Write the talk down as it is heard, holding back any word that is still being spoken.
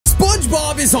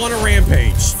SpongeBob is on a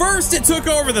rampage. First, it took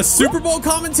over the Super Bowl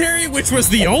commentary, which was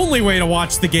the only way to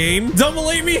watch the game. Don't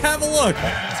believe me? Have a look.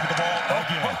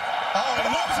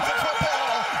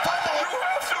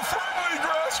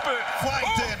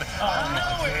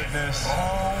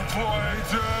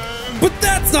 But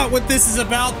that's not what this is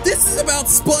about. This is about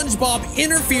SpongeBob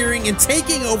interfering and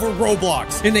taking over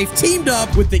Roblox. And they've teamed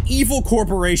up with the evil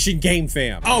corporation Game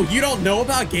Fam. Oh, you don't know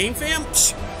about Game Fam?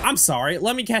 Psh, I'm sorry.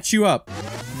 Let me catch you up.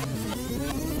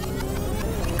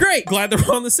 Great, glad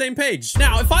they're on the same page.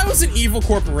 Now, if I was an evil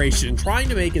corporation trying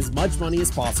to make as much money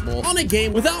as possible on a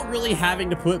game without really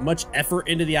having to put much effort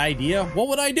into the idea, what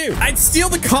would I do? I'd steal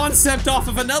the concept off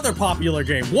of another popular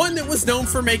game, one that was known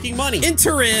for making money.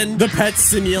 Enter in the Pet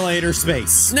Simulator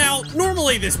space. Now,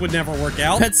 normally this would never work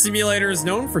out. Pet Simulator is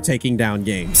known for taking down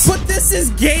games. But this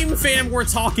is Game Fam we're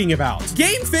talking about.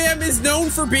 Game Fam is known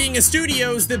for being a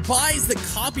studio that buys the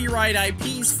copyright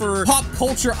IPs for pop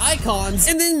culture icons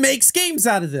and then makes games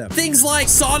out of them. Things like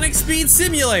Sonic Speed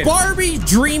Simulator, Barbie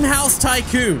Dreamhouse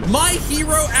Tycoon, My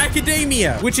Hero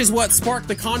Academia, which is what sparked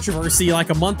the controversy like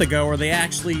a month ago where they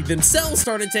actually themselves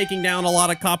started taking down a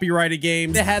lot of copyrighted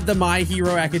games that had the My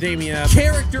Hero Academia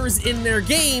characters in their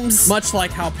games, much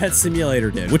like how Pet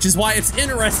Simulator did, which is why it's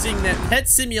interesting that Pet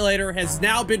Simulator has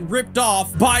now been ripped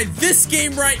off by this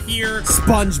game right here,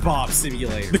 SpongeBob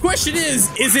Simulator. The question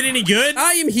is it any good?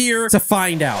 I am here to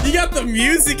find out. You got the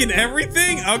music and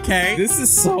everything? Okay, this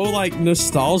is so like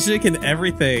nostalgic and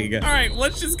everything. All right,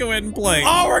 let's just go ahead and play.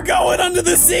 Oh, we're going under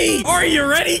the sea. Are you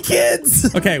ready,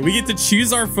 kids? Okay, we get to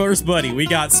choose our first buddy. We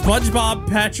got SpongeBob,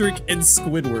 Patrick, and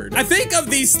Squidward. I think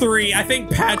of these three, I think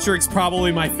Patrick's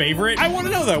probably my favorite. I want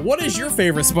to know though, what is your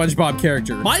favorite SpongeBob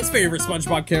character? My favorite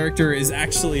SpongeBob character is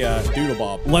actually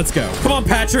Doodlebob. Let's go. Come on,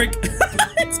 Patrick.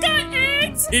 It's got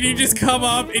eggs. And you just come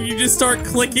up and you just start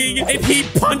clicking and he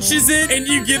punches it and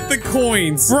you get the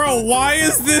coins. Bro, why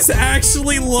is this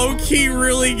actually low-key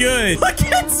really good? Look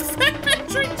at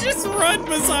Patrick just run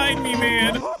beside me,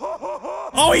 man.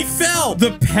 Oh, he fell.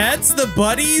 The pets, the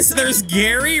buddies, there's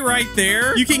Gary right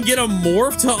there. You can get a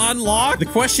morph to unlock. The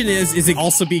question is it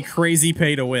also be crazy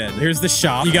pay to win? Here's the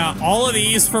shop. You got all of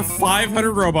these for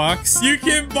 500 Robux. You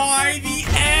can buy the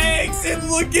eggs and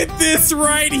look at this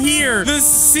right here. The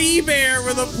sea bear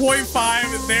with a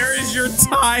 0.5 and there is your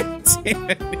time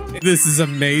 10. This is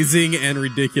amazing and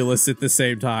ridiculous at the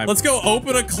same time. Let's go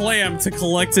open a clam to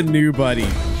collect a new buddy.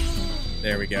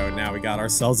 There we go. Now we got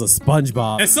ourselves a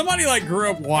SpongeBob. As somebody like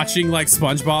grew up watching like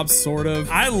SpongeBob, sort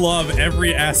of, I love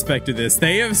every aspect of this.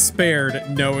 They have spared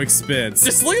no expense.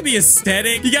 Just look at the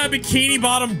aesthetic. You got bikini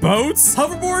bottom boats,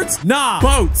 hoverboards, nah,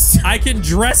 boats. I can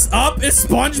dress up as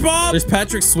SpongeBob. There's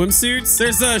Patrick's swimsuits.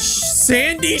 There's a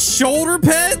Sandy shoulder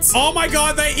pads. Oh my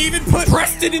God, they even put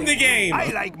Preston in the game. I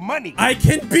like money. I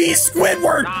can be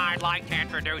Squidward. I'd like to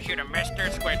introduce you to Mr.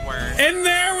 Squidward. And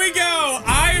there we go.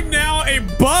 I am now a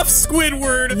buff Squidward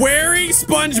wearing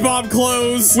SpongeBob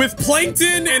clothes with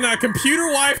Plankton and a computer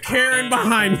wife Karen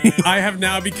behind me. I have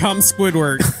now become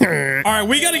Squidward. All right,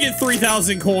 we got to get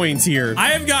 3,000 coins here.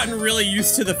 I have gotten really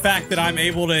used to the fact that I'm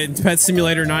able to, in Pet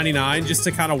Simulator 99, just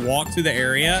to kind of walk through the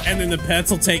area and then the pets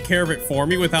will take care of it for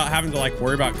me without having to like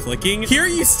worry about clicking. Here,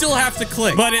 you still have to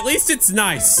click, but at least it's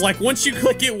nice. Like once you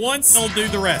click it once, it'll do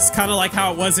the rest. Kind of like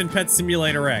how it was in Pet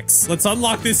Simulator X. Let's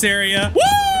unlock this area. Woo!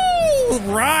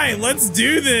 Right, let's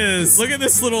do this. Look at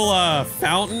this little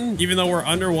fountain, even though we're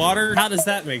underwater. How does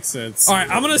that make sense? All right,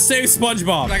 I'm gonna save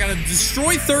SpongeBob. I gotta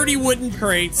destroy 30 wooden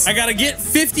crates. I gotta get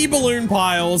 50 balloon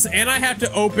piles, and I have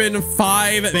to open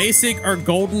 5 basic or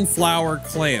golden flower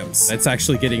clams. That's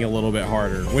actually getting a little bit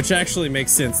harder, which actually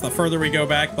makes sense. The further we go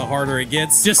back, the harder it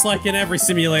gets, just like in every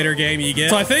simulator game you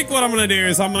get. So I think what I'm gonna do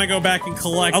is I'm gonna go back and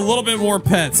collect a little bit more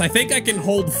pets. I think I can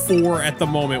hold 4 at the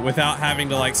moment without having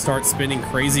to like start spending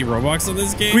crazy Robux on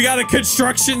this game. We got a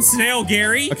construction snail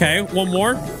Gary. Okay, one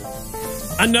more.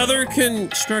 Another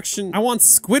construction. I want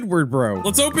Squidward, bro.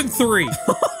 Let's open 3.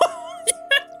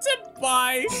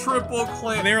 Buy triple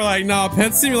clam. They were like, nah,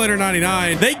 Pet Simulator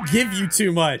 99, they give you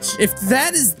too much. If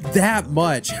that is that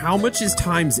much, how much is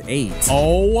times 8?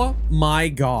 Oh my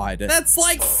God. That's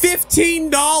like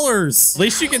 $15. At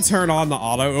least you can turn on the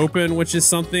auto open, which is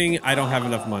something I don't have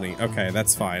enough money. Okay,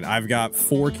 that's fine. I've got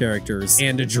 4 characters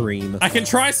and a dream. I can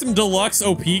try some deluxe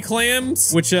OP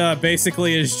clams, which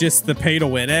basically is just the pay to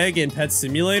win egg in Pet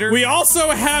Simulator. We also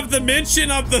have the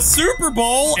mention of the Super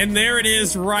Bowl, and there it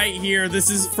is right here. This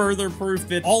is further proof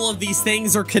that all of these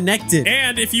things are connected.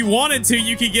 And if you wanted to,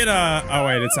 you could get a... Oh,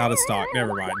 wait, it's out of stock.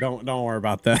 Never mind. Don't worry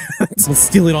about that. We'll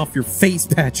steal it off your face,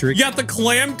 Patrick. You got the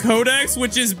Clam Codex,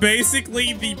 which is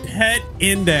basically the pet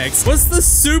index. What's the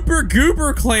Super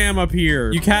Goober Clam up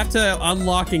here? You have to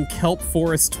unlock in Kelp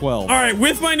Forest 12. All right,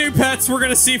 with my new pets, we're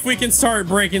gonna see if we can start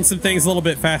breaking some things a little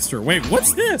bit faster. Wait,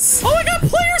 what's this? Oh, I got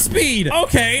player speed.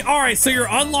 Okay, all right, so you're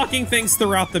unlocking things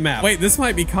throughout the map. Wait, this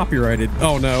might be copyrighted.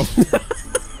 Oh, no.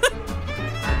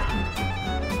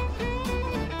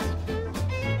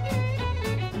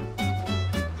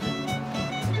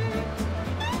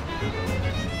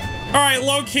 All right,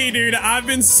 low-key, dude, I've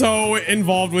been so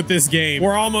involved with this game.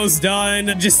 We're almost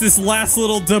done. Just this last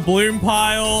little doubloon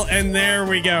pile, and there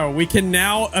we go. We can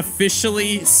now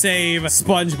officially save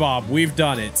SpongeBob. We've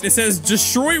done it. It says,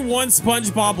 destroy one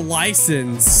SpongeBob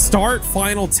license. Start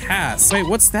final task. Wait,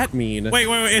 what's that mean? Wait.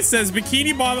 It says,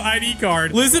 Bikini Bob ID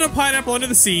card. Lives in a pineapple under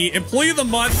the sea. Employee of the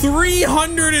month.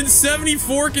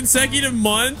 374 consecutive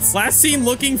months. Last seen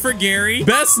looking for Gary.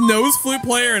 Best nose flute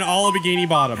player in all of Bikini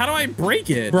Bottom. How do I break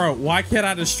it? Bro, why can't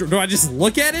I destroy? Do I just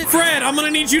look at it? Fred, I'm gonna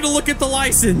need you to look at the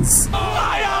license.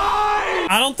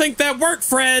 I don't think that worked,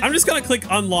 Fred. I'm just gonna click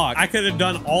unlock. I could have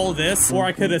done all this, or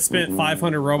I could have spent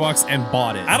 500 Robux and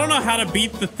bought it. I don't know how to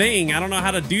beat the thing. I don't know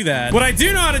how to do that. What I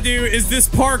do know how to do is this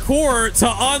parkour to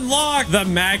unlock the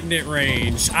magnet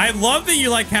range. I love that you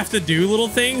like have to do little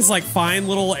things, like find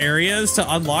little areas to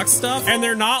unlock stuff, and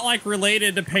they're not like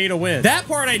related to pay to win. That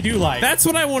part I do like. That's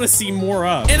what I want to see more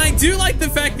of. And I do like the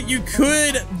fact that you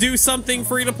could do something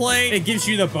free to play. It gives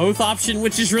you the both option,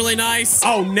 which is really nice.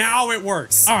 Oh, now it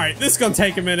works. All right, this is gonna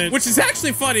take a minute, which is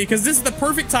actually funny because this is the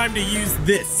perfect time to use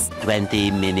this. 20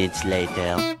 minutes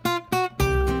later.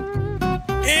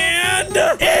 And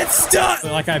it's done.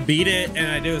 Like I beat it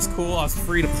and it was cool. I was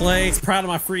free to play. I was proud of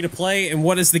my free to play. And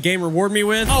what does the game reward me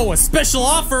with? Oh, a special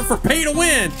offer for pay to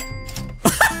win.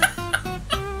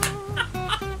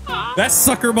 That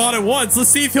sucker bought it once.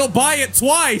 Let's see if he'll buy it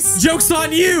twice. Joke's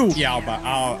on you. Yeah, I'll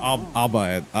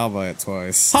buy it. I'll buy it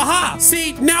twice. Haha.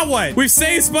 See, now what? We've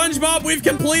saved SpongeBob. We've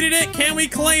completed it. Can we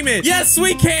claim it? Yes,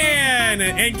 we can.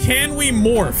 And can we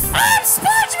morph? I'm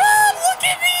SpongeBob. Look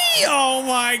at me. Oh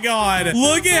my God.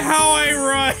 Look at how I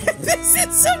run. This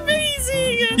is amazing.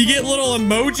 You get little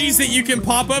emojis that you can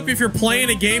pop up if you're playing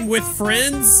a game with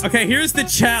friends. Okay, here's the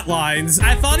chat lines.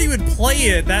 I thought he would play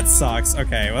it. That sucks.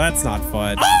 Okay, well, that's not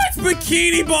fun. Oh, it's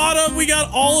Bikini Bottom. We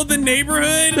got all of the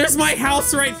neighborhood. There's my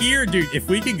house right here. Dude, if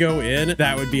we could go in,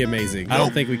 that would be amazing. I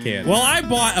don't think we can. Well, I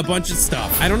bought a bunch of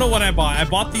stuff. I don't know what I bought. I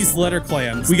bought these letter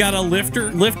clams. We got a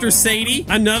lifter Sadie,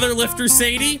 another lifter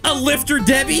Sadie, a lifter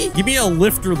Debbie. Give me a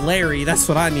lifter Larry. That's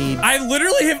what I need. I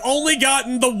literally have only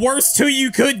gotten the worst two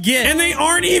you could get, and they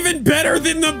aren't even better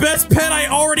than the best pet I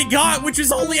already got, which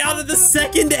is only out of the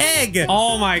second egg.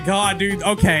 Oh my God, dude.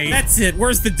 Okay, that's it.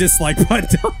 Where's the dislike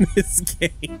button on this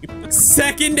game?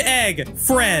 Second egg,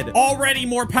 Fred, already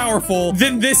more powerful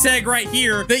than this egg right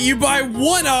here that you buy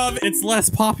one of. It's less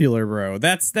popular, bro.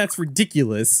 That's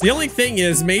ridiculous. The only thing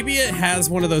is maybe it has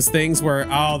one of those things where,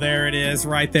 oh, there it is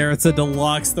right there. It's a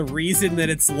deluxe. The reason that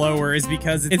it's lower is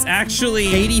because it's actually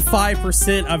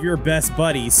 85% of your best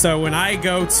buddy. So when I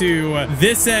go to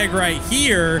this egg right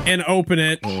here and open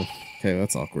it, oh, okay,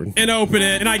 that's awkward, and open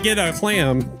it and I get a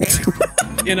clam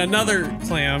and another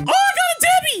clam. Oh,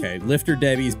 okay, lifter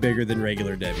Debbie is bigger than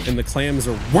regular Debbie, and the clams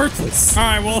are worthless. All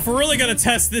right, well, if we're really gonna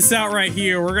test this out right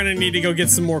here, we're gonna need to go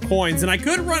get some more coins, and I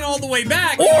could run all the way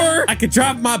back, or I could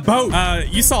drive my boat.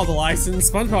 You saw the license.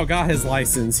 SpongeBob got his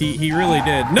license. He really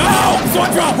did. No,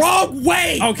 SpongeBob, wrong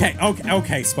way. Okay,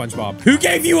 SpongeBob. Who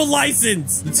gave you a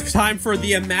license? It's time for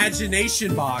the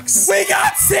imagination box. We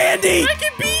got Sandy. I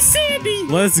can be Sandy.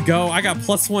 Let's go. I got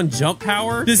 +1 jump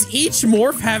power. Does each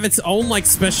morph have its own like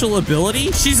special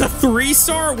ability? She's a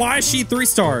 3-star. Why is she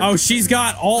 3-star? Oh, she's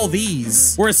got all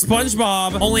these, whereas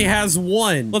SpongeBob only has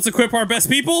 1. Let's equip our best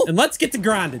people and let's get to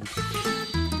grinding.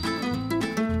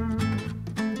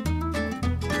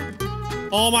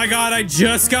 Oh my God, I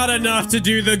just got enough to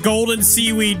do the golden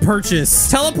seaweed purchase.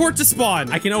 Teleport to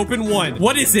spawn. I can open one.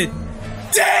 What is it?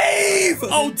 Dave!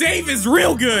 Oh, Dave is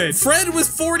real good. Fred was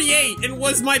 48 and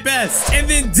was my best. And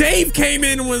then Dave came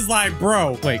in and was like,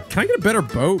 bro, wait, can I get a better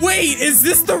boat? Wait, is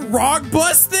this the rock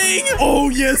bus thing? Oh,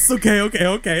 yes.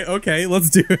 Okay. Let's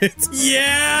do it.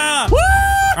 Yeah. Woo!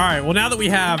 All right, well, now that we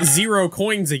have 0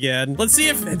 coins again, let's see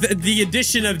if the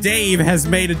addition of Dave has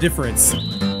made a difference.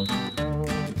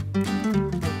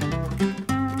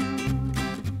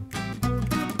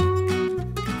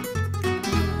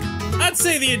 I'd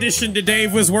say the addition to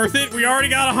Dave was worth it. We already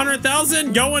got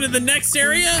 100,000. Going to the next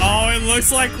area. Oh, it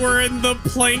looks like we're in the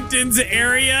Plankton's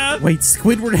area. Wait,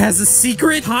 Squidward has a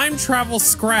secret? Time travel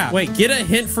scrap. Wait, get a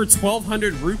hint for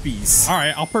 1,200 rupees. All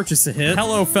right, I'll purchase a hint.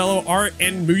 Hello, fellow art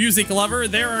and music lover.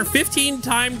 There are 15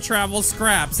 time travel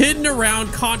scraps hidden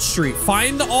around Conch Street.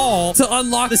 Find all to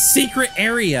unlock the secret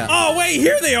area. Oh, wait,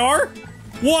 here they are.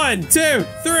 1, 2,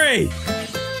 3.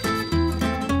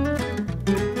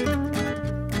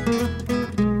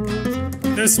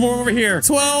 There's more over here.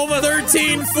 12,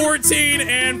 13, 14,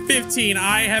 and 15.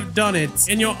 I have done it.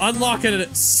 And you'll unlock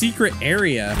a secret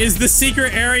area. Is the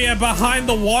secret area behind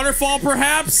the waterfall,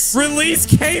 perhaps? Release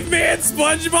Caveman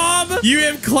SpongeBob. You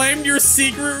have claimed your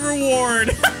secret reward.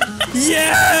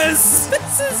 Yes!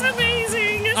 This is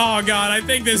amazing. Oh, God. I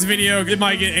think this video, it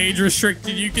might get age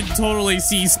restricted. You can totally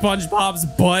see SpongeBob's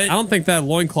butt. I don't think that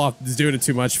loincloth is doing it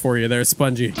too much for you there,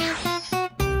 Spongy.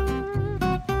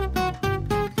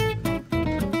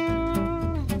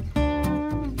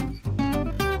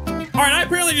 All right, I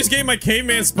apparently just gave my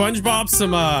caveman SpongeBob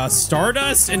some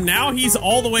Stardust, and now he's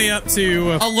all the way up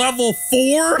to a level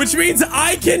 4, which means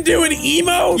I can do an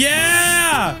emo.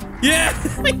 Yeah.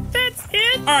 That's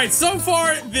it. All right, so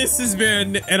far this has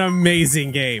been an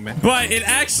amazing game, but it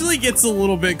actually gets a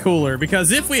little bit cooler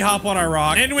because if we hop on our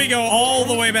rock and we go all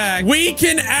the way back, we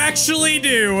can actually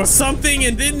do something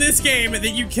in this game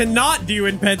that you cannot do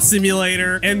in Pet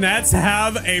Simulator, and that's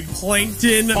have a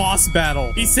plankton boss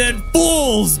battle. He said,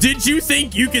 "Fools, did you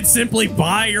think you could simply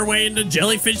buy your way into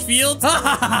jellyfish fields? Ha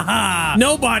ha ha ha!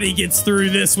 Nobody gets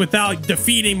through this without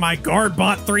defeating my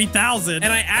Guardbot 3000,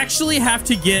 and I actually have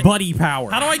to get buddy power.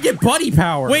 How do I get buddy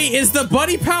power? Wait, is the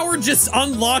buddy power just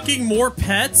unlocking more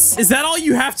pets? Is that all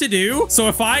you have to do? So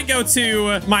if I go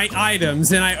to my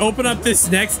items and I open up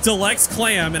this next deluxe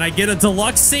clam and I get a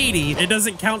deluxe Sadie, it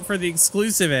doesn't count for the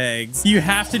exclusive eggs. You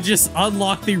have to just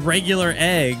unlock the regular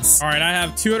eggs. All right, I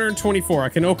have 224. I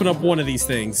can open up one of these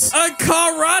things. A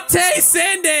karate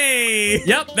Sunday.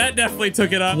 Yep, that definitely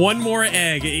took it up. One more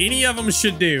egg. Any of them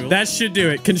should do. That should do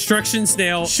it. Construction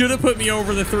snail should have put me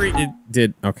over the 3. It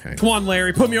did. Okay. Come on,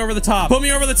 Larry. Put me over the top. Put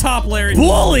me over the top, Larry.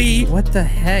 Bully! What the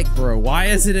heck, bro? Why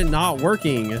is it not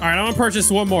working? All right, I'm gonna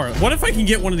purchase one more. What if I can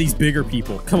get one of these bigger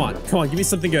people? Come on. Come on. Give me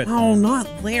something good. Oh, not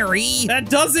Larry. That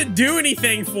doesn't do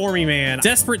anything for me, man.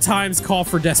 Desperate times call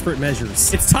for desperate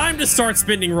measures. It's time to start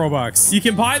spending Robux. You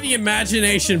can buy the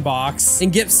imagination box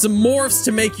and get some morphs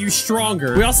to make you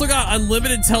stronger. We also got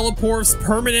unlimited teleports,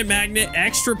 permanent magnet,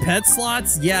 extra pet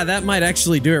slots. Yeah, that might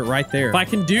actually do it right there. If I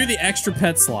can do the extra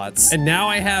pet slots, and now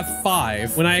I have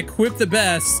 5. When I equip the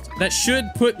best, that should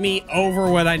put me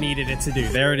over what I needed it to do.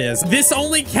 There it is. This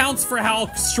only counts for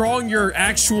how strong your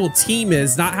actual team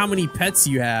is, not how many pets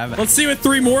you have. Let's see what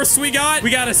 3 morphs we got.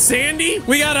 We got a Sandy,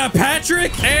 we got a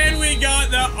Patrick, and we got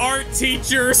the art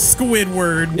teacher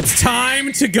Squidward. It's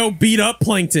time to go beat up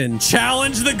Plankton.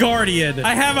 Challenge the Guardian.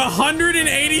 I have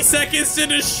 180 seconds to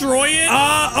destroy it.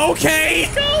 Okay.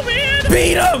 Go, man.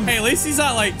 Beat him. Hey, at least he's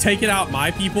not like taking out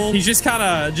my people. He's just kind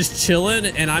of just chilling,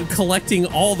 and I'm collecting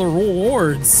all the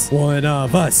rewards. One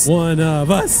of us. One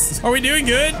of us. Are we doing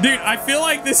good? Dude, I feel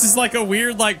like this is like a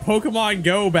weird like Pokemon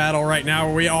Go battle right now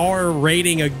where we all are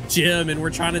raiding a gym and we're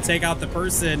trying to take out the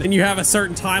person and you have a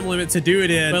certain time limit to do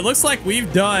it in. But it looks like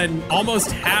we've done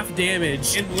almost half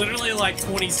damage in literally like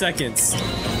 20 seconds.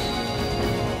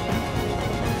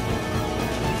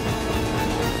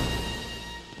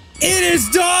 It is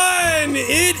done!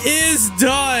 It is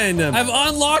done! I've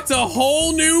unlocked a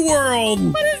whole new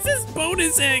world. What is this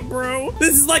bonus egg, bro?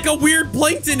 This is like a weird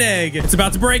plankton egg. It's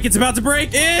about to break. It's about to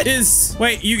break. It is...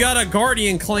 Wait, you got a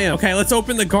guardian clam. Okay, let's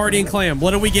open the guardian clam.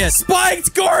 What do we get?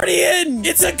 Spiked guardian!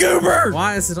 It's a goober!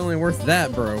 Why is it only worth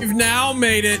that, bro? We've now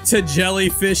made it to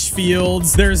jellyfish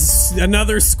fields. There's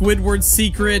another Squidward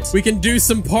secret. We can do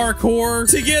some parkour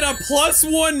to get a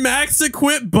 +1 max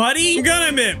equip buddy. I'm gonna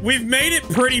admit, we've made it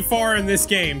pretty far in this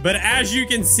game, but as you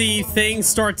can see, things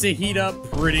start to heat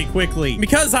up pretty quickly.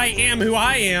 Because I am who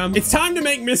I am, it's time to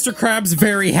make Mr. Krabs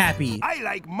very happy. I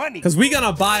like money. Because we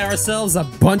gonna buy ourselves a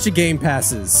bunch of game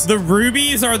passes. The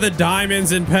rubies are the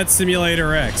diamonds in Pet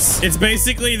Simulator X. It's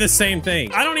basically the same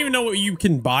thing. I don't even know what you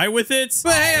can buy with it,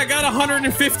 but hey, I got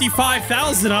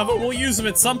 155,000 of them. We'll use them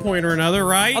at some point or another,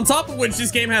 right? On top of which,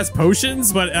 this game has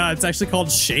potions, but it's actually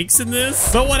called shakes in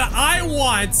this. But what I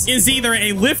want is either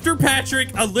a Lifter Patrick,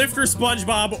 a Lifter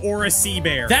SpongeBob or a sea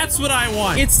bear. That's what I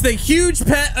want. It's the huge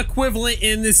pet equivalent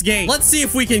in this game. Let's see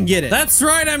if we can get it. That's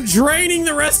right, I'm draining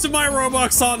the rest of my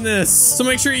Robux on this. So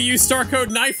make sure you use Starcode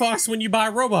NightFox when you buy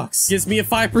Robux. Gives me a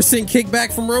 5%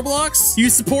 kickback from Roblox.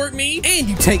 You support me, and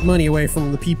you take money away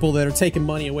from the people that are taking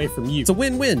money away from you. It's a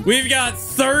win-win. We've got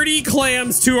 30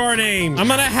 clams to our name. I'm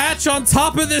gonna hatch on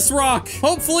top of this rock.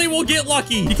 Hopefully we'll get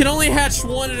lucky. You can only hatch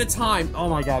one at a time. Oh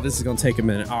my god, this is gonna take a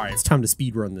minute. All right, it's time to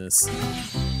speedrun this.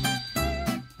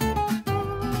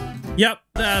 Yep,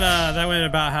 that went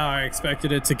about how I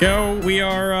expected it to go. We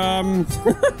are,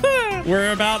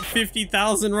 we're about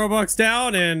 50,000 Robux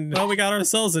down, and, well, we got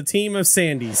ourselves a team of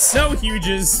Sandys. No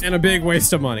huges, and a big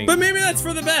waste of money. But maybe that's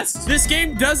for the best. This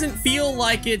game doesn't feel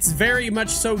like it's very much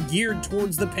so geared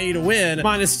towards the pay to win,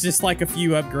 minus just like a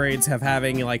few upgrades of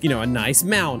having, like, you know, a nice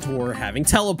mount, or having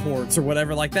teleports, or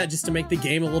whatever like that, just to make the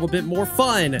game a little bit more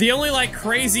fun. The only, like,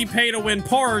 crazy pay to win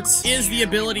parts is the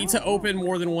ability to open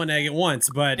more than one egg at once,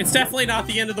 but it's definitely not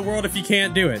the end of the world if you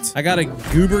can't do it. I got a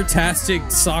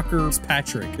goober-tastic soccer's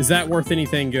Patrick. Is that worth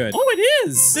anything good? Oh, it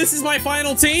is! This is my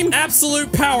final team.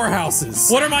 Absolute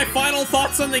powerhouses. What are my final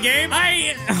thoughts on the game?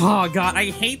 Oh god, I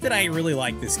hate that I really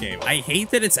like this game. I hate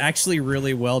that it's actually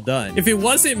really well done. If it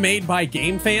wasn't made by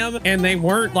GameFam and they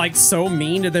weren't like so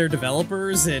mean to their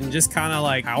developers and just kind of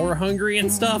like power hungry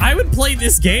and stuff, I would play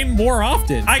this game more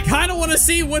often. I kind of want to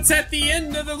see what's at the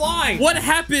end of the line. What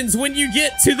happens when you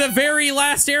get to the very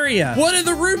last area? What are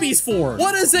the rubies for?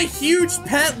 What does a huge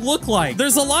pet look like?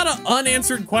 There's a lot of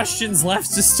unanswered questions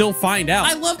left to still find out.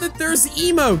 I love that there's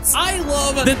emotes. I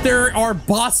love that there are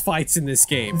boss fights in this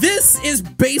game. This is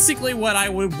basically what I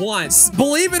would want.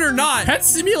 Believe it or not, Pet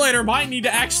Simulator might need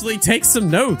to actually take some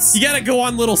notes. You gotta go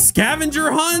on little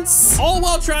scavenger hunts, all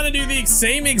while trying to do the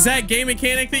same exact game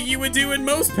mechanic that you would do in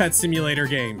most Pet Simulator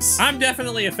games. I'm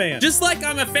definitely a fan. Just like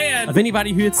I'm a fan of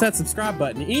anybody who hits that subscribe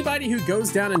button. Anybody who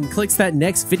goes down and clicks that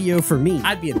next video for me,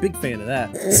 I'd be a big fan of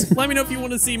that. Let me know if you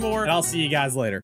want to see more, and I'll see you guys later.